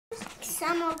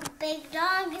some are big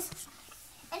dogs,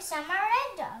 and some are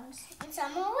red dogs, and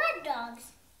some are wet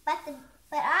dogs. But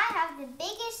I have the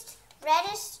biggest,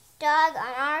 reddest dog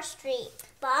on our street.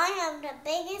 But I have the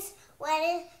biggest,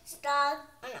 wettest dog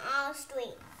on our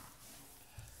street.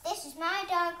 This is my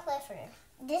dog, Clifford.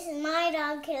 This is my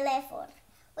dog, Clifford.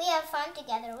 We have fun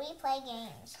together. We play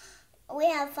games. We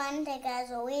have fun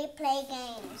together. We play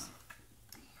games.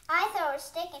 I throw a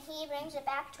stick and he brings it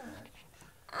back to me.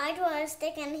 I throw a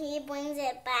stick and he brings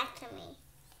it back to me.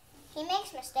 He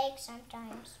makes mistakes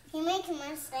sometimes.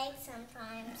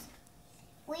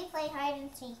 We play hide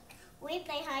and seek.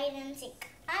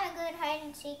 I'm a good hide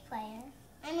and seek player.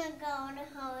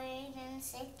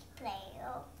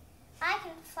 I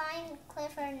can find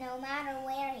Clifford no matter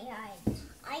where he hides.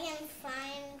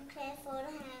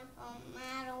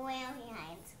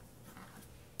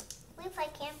 We play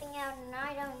camping out and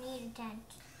I don't need a tent.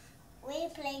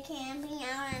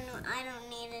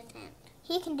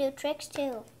 He can do tricks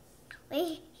too.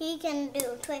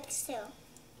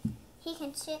 He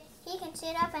can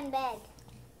sit up and beg.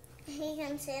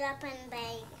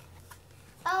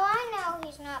 Oh, I know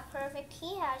he's not perfect.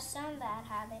 He has some bad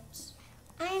habits.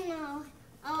 I know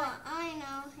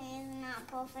he's not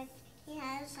perfect. He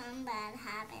has some bad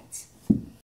habits.